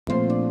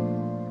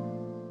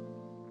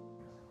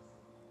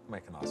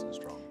make it nice and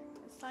strong.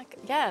 It's like,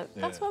 yeah,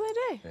 that's what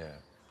they do. Yeah,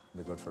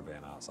 be good for being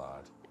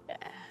outside. Yeah.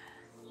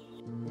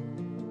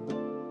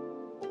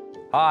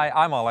 Hi,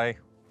 I'm Ollie.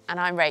 And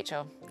I'm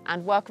Rachel,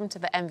 and welcome to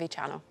the Envii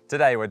channel.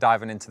 Today we're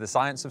diving into the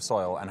science of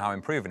soil and how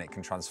improving it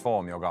can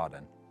transform your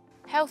garden.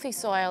 Healthy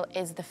soil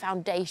is the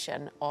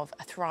foundation of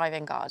a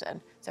thriving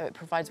garden, so it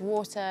provides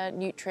water,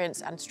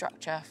 nutrients and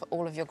structure for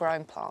all of your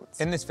growing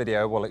plants. In this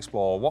video we'll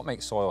explore what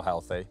makes soil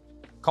healthy,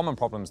 common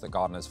problems that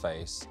gardeners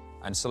face,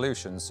 and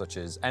solutions such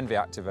as Envii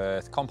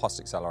Activearth, Compost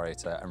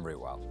Accelerator and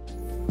Root Well.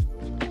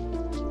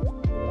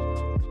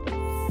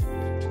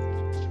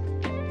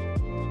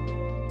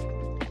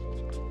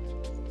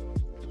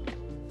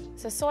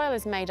 So soil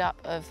is made up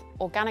of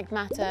organic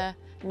matter,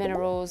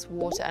 minerals,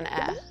 water and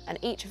air, and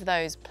each of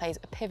those plays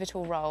a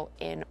pivotal role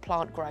in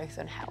plant growth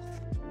and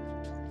health.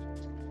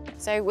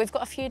 So we've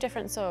got a few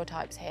different soil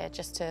types here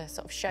just to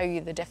sort of show you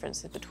the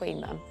differences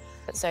between them.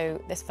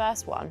 So this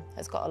first one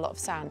has got a lot of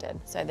sand in,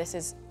 so this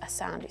is a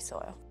sandy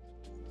soil.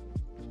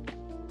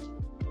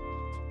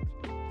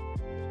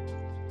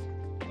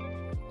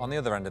 On the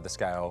other end of the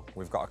scale,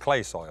 we've got a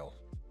clay soil.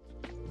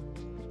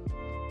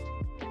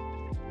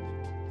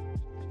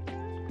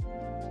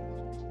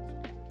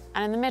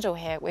 And in the middle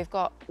here, we've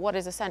got what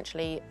is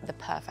essentially the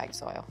perfect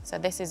soil. So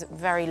this is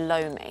very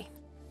loamy.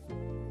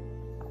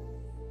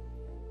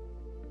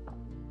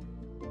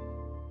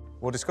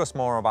 We'll discuss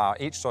more about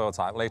each soil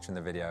type later in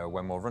the video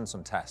when we'll run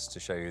some tests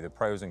to show you the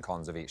pros and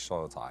cons of each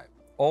soil type.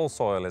 All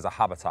soil is a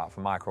habitat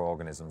for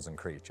microorganisms and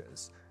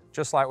creatures.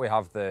 Just like we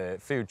have the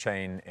food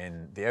chain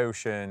in the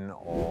ocean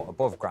or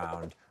above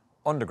ground,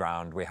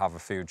 underground we have a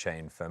food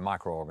chain for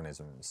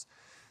microorganisms.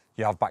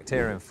 You have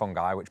bacteria and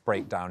fungi which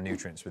break down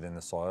nutrients within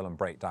the soil and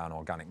break down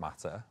organic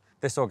matter.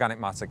 This organic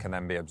matter can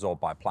then be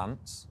absorbed by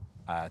plants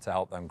to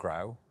help them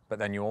grow, but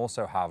then you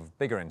also have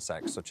bigger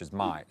insects such as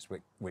mites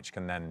which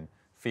can then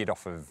feed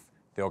off of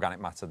the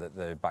organic matter that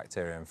the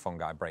bacteria and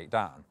fungi break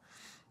down.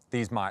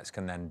 These mites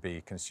can then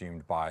be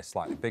consumed by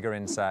slightly bigger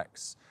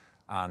insects,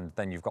 and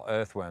then you've got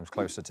earthworms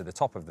closer to the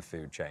top of the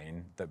food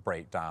chain that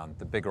break down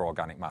the bigger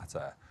organic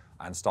matter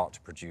and start to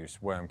produce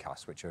worm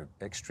casts, which are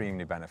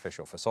extremely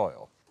beneficial for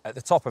soil. At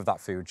the top of that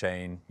food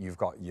chain, you've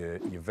got your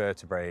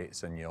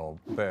vertebrates and your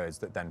birds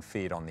that then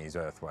feed on these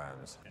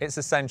earthworms. It's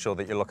essential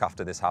that you look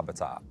after this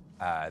habitat.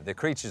 The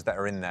creatures that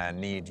are in there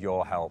need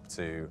your help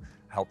to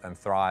help them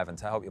thrive and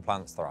to help your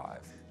plants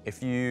thrive.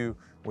 If you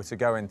were to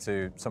go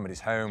into somebody's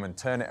home and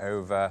turn it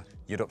over,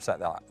 you'd upset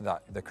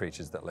the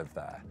creatures that live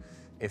there.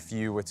 If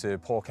you were to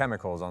pour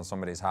chemicals on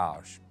somebody's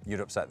house, you'd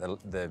upset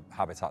the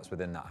habitats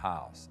within that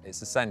house.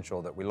 It's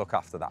essential that we look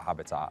after that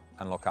habitat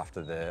and look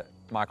after the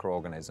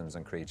microorganisms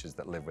and creatures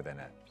that live within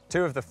it.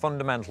 Two of the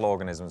fundamental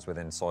organisms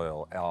within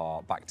soil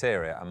are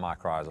bacteria and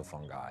mycorrhizal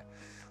fungi.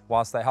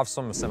 Whilst they have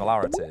some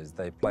similarities,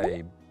 they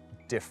play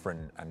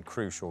different and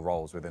crucial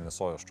roles within the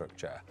soil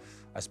structure,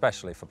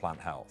 especially for plant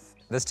health.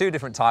 There's two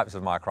different types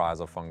of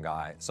mycorrhizal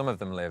fungi. Some of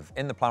them live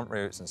in the plant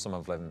roots and some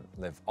of them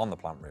live on the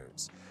plant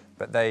roots.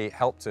 But they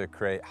help to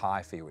create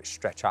hyphae which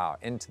stretch out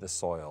into the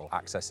soil,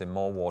 accessing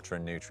more water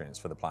and nutrients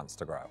for the plants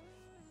to grow.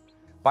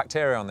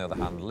 Bacteria, on the other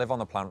hand, live on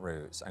the plant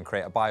roots and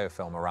create a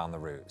biofilm around the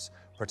roots,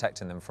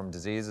 protecting them from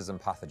diseases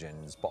and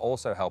pathogens, but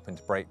also helping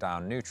to break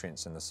down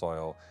nutrients in the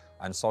soil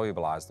and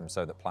solubilize them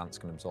so that plants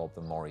can absorb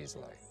them more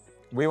easily.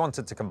 We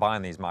wanted to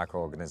combine these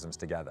microorganisms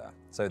together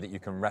so that you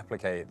can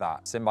replicate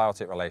that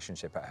symbiotic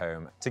relationship at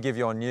home to give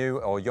your new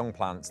or young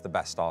plants the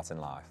best start in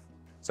life.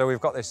 So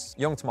we've got this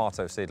young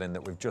tomato seedling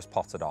that we've just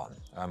potted on,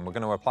 and we're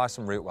going to apply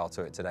some root well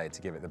to it today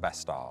to give it the best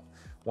start.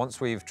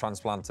 Once we've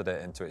transplanted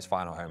it into its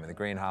final home in the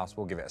greenhouse,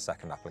 we'll give it a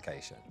second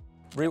application.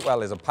 Root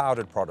well is a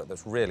powdered product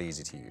that's really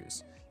easy to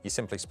use. You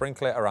simply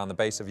sprinkle it around the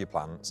base of your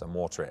plants and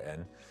water it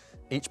in.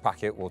 Each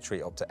packet will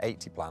treat up to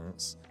 80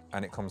 plants,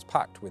 and it comes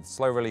packed with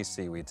slow-release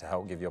seaweed to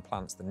help give your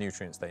plants the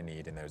nutrients they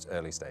need in those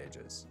early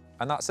stages.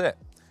 And that's it.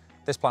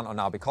 This plant will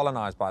now be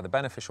colonised by the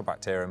beneficial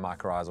bacteria and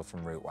mycorrhizal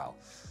from root well.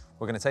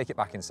 We're going to take it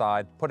back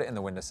inside, put it in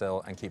the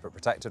windowsill and keep it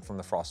protected from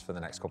the frost for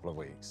the next couple of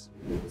weeks.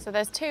 So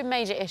there's two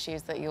major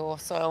issues that your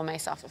soil may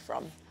suffer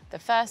from. The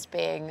first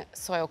being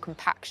soil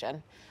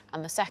compaction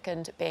and the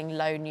second being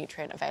low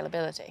nutrient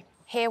availability.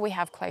 Here we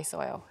have clay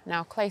soil.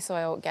 Now clay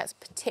soil gets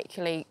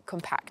particularly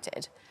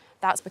compacted.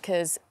 That's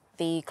because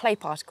the clay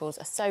particles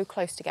are so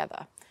close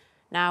together.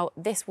 Now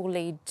this will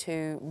lead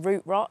to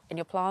root rot in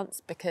your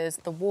plants because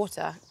the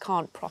water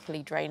can't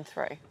properly drain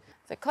through.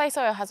 So clay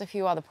soil has a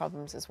few other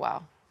problems as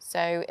well.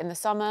 So in the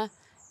summer,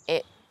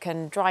 it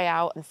can dry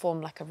out and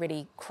form like a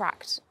really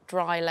cracked,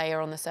 dry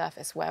layer on the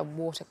surface where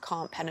water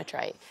can't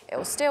penetrate. It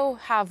will still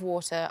have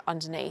water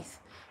underneath,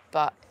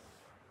 but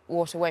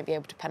water won't be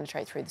able to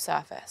penetrate through the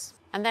surface.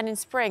 And then in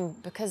spring,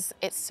 because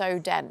it's so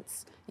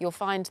dense, you'll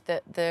find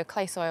that the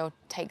clay soil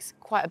takes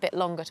quite a bit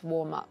longer to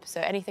warm up.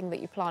 So anything that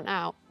you plant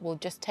out will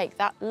just take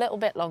that little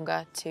bit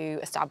longer to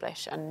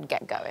establish and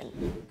get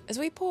going. As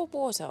we pour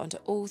water onto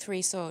all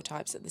three soil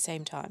types at the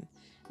same time,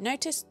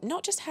 notice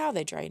not just how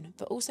they drain,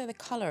 but also the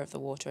colour of the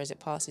water as it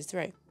passes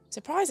through.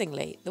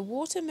 Surprisingly, the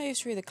water moves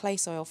through the clay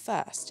soil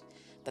first,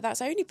 but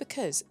that's only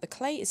because the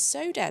clay is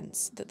so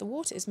dense that the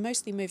water is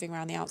mostly moving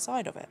around the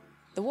outside of it.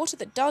 The water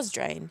that does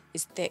drain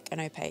is thick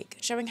and opaque,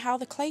 showing how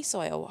the clay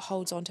soil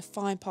holds onto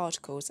fine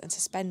particles and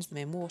suspends them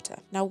in water.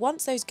 Now,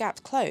 once those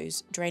gaps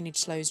close, drainage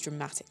slows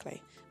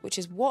dramatically, which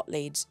is what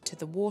leads to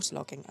the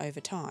waterlogging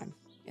over time.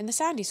 In the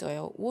sandy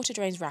soil, water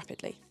drains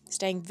rapidly,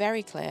 staying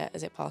very clear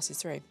as it passes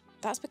through.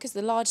 That's because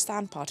the large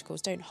sand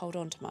particles don't hold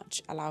on to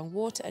much, allowing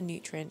water and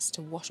nutrients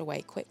to wash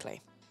away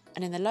quickly.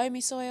 And in the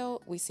loamy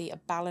soil, we see a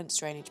balanced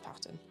drainage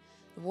pattern.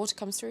 The water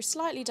comes through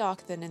slightly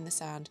darker than in the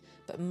sand,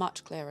 but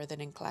much clearer than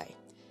in clay.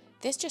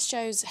 This just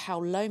shows how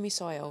loamy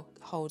soil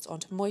holds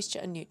onto moisture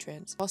and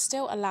nutrients while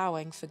still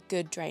allowing for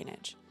good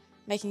drainage,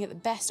 making it the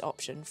best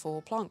option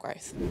for plant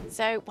growth.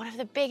 So one of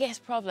the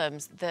biggest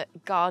problems that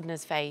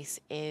gardeners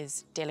face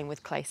is dealing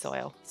with clay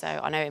soil. So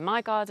I know in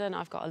my garden,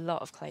 I've got a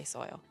lot of clay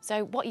soil.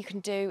 So what you can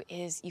do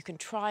is you can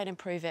try and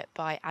improve it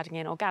by adding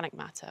in organic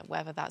matter,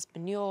 whether that's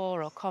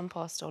manure or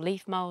compost or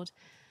leaf mould.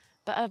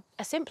 But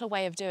a simpler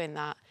way of doing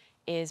that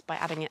is by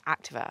adding in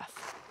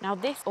Activearth. Now,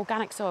 this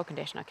organic soil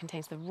conditioner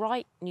contains the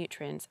right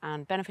nutrients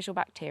and beneficial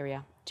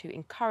bacteria to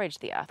encourage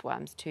the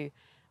earthworms to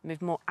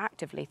move more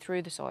actively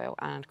through the soil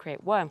and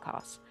create worm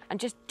casts.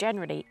 And just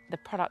generally, the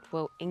product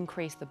will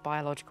increase the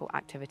biological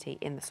activity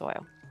in the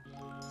soil.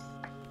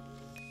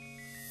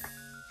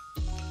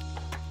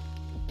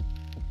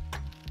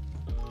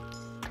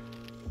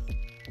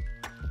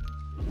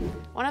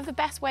 One of the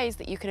best ways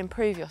that you can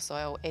improve your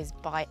soil is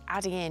by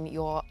adding in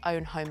your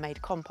own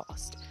homemade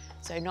compost.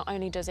 So not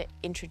only does it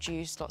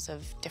introduce lots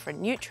of different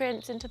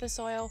nutrients into the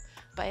soil,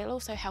 but it'll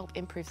also help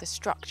improve the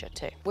structure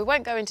too. We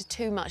won't go into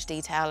too much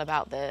detail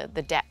about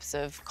the depths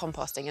of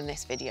composting in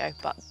this video,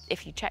 but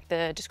if you check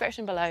the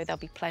description below, there'll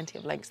be plenty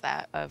of links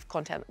there of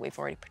content that we've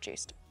already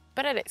produced.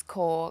 But at its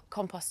core,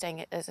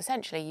 composting is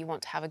essentially you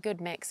want to have a good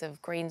mix of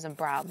greens and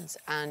browns,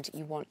 and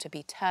you want to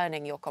be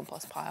turning your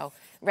compost pile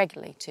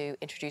regularly to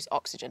introduce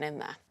oxygen in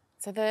there.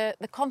 So the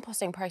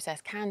composting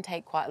process can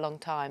take quite a long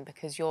time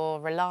because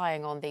you're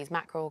relying on these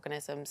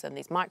macroorganisms and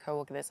these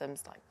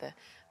microorganisms like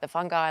the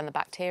fungi and the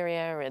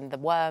bacteria and the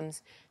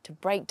worms to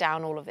break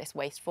down all of this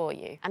waste for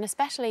you. And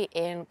especially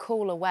in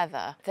cooler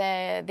weather,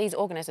 these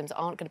organisms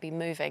aren't going to be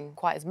moving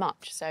quite as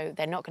much, so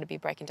they're not going to be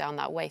breaking down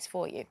that waste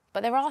for you.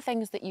 But there are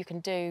things that you can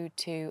do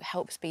to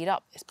help speed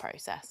up this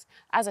process.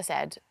 As I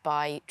said,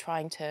 by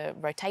trying to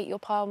rotate your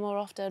pile more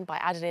often, by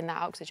adding in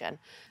that oxygen.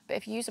 But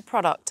if you use a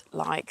product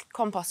like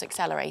Compost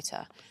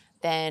Accelerator,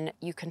 then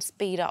you can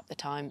speed up the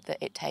time that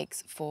it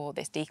takes for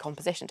this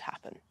decomposition to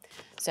happen.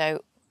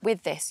 So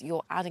with this,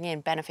 you're adding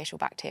in beneficial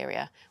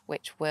bacteria,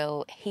 which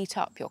will heat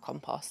up your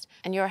compost,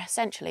 and you're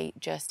essentially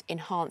just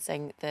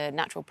enhancing the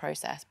natural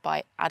process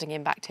by adding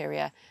in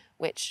bacteria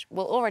which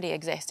will already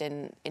exist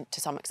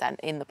to some extent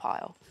in the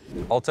pile.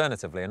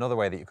 Alternatively, another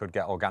way that you could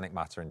get organic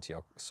matter into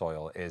your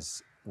soil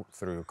is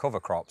through cover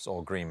crops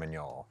or green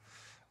manure.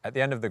 At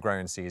the end of the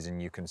growing season,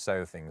 you can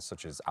sow things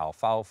such as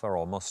alfalfa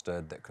or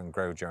mustard that can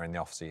grow during the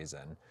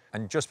off-season.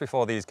 And just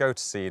before these go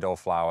to seed or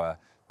flower,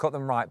 cut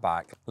them right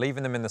back,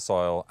 leaving them in the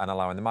soil and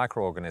allowing the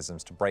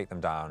microorganisms to break them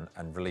down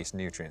and release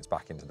nutrients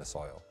back into the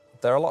soil.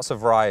 There are lots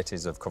of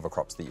varieties of cover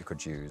crops that you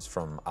could use,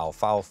 from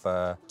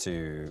alfalfa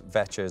to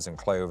vetches and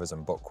clovers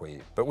and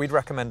buckwheat, but we'd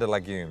recommend a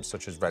legume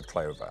such as red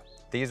clover.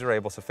 These are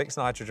able to fix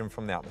nitrogen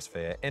from the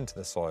atmosphere into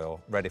the soil,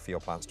 ready for your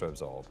plants to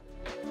absorb.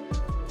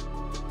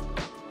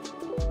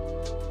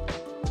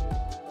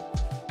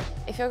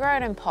 If you're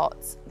growing in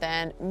pots,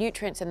 then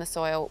nutrients in the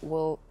soil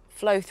will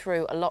flow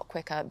through a lot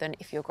quicker than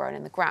if you're growing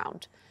in the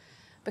ground.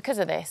 Because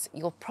of this,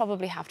 you'll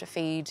probably have to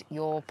feed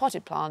your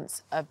potted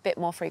plants a bit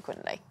more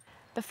frequently.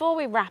 Before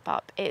we wrap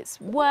up, it's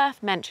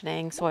worth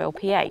mentioning soil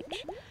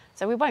pH.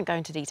 So we won't go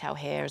into detail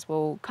here as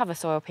we'll cover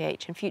soil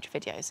pH in future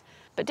videos,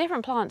 but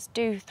different plants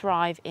do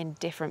thrive in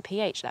different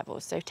pH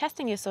levels. So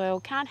testing your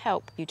soil can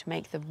help you to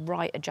make the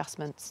right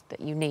adjustments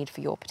that you need for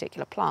your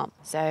particular plant.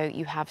 So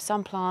you have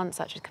some plants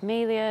such as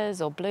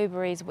camellias or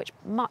blueberries which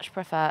much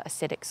prefer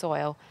acidic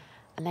soil.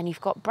 And then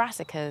you've got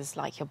brassicas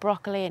like your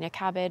broccoli and your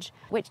cabbage,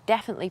 which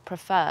definitely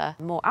prefer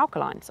more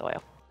alkaline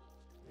soil.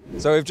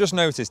 So we've just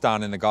noticed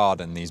down in the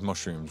garden these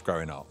mushrooms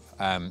growing up.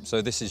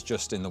 So this is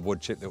just in the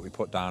wood chip that we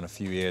put down a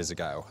few years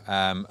ago.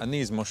 And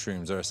these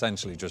mushrooms are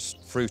essentially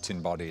just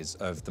fruiting bodies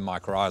of the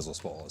mycorrhizal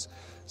spores.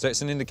 So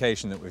it's an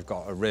indication that we've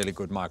got a really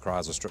good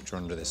mycorrhizal structure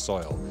under this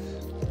soil.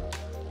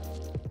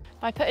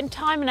 By putting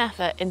time and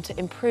effort into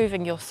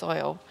improving your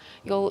soil,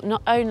 you'll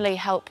not only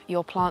help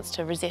your plants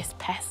to resist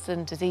pests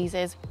and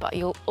diseases, but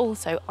you'll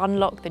also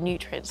unlock the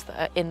nutrients that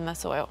are in the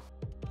soil.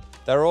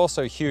 There are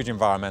also huge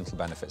environmental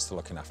benefits to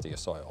looking after your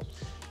soil.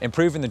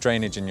 Improving the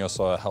drainage in your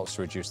soil helps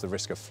to reduce the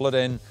risk of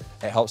flooding,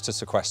 it helps to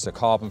sequester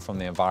carbon from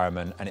the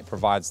environment, and it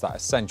provides that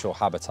essential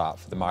habitat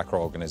for the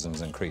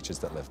microorganisms and creatures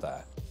that live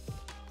there.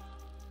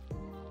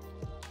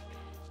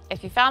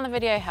 If you found the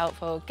video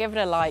helpful, give it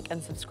a like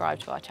and subscribe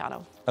to our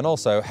channel. And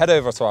also head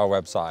over to our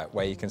website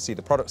where you can see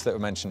the products that were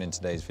mentioned in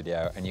today's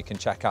video, and you can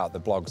check out the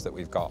blogs that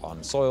we've got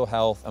on soil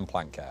health and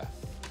plant care.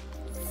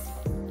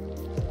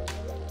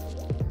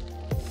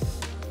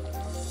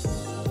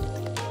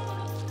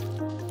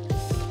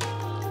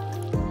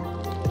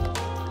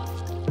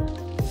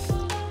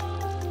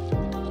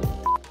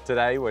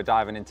 Today we're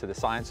diving into the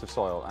science of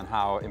soil and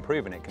how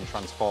improving it can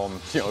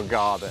transform your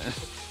garden.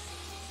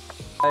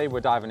 Today we're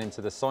diving into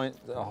the science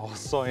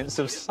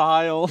of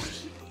soil.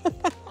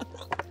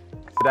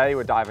 Today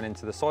we're diving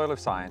into the soil of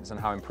science and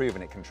how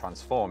improving it can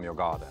transform your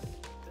garden.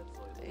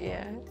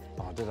 Yeah.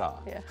 Oh, did I?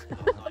 Yeah.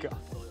 Oh, God.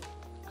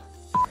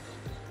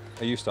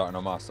 Are you starting or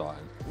am I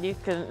starting? You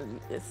can,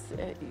 it's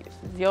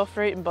your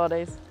fruit and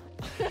bodies.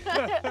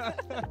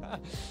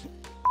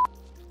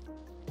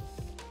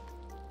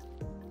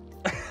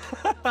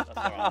 That's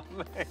all right.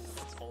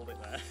 Let's hold it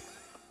there.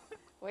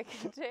 We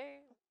can do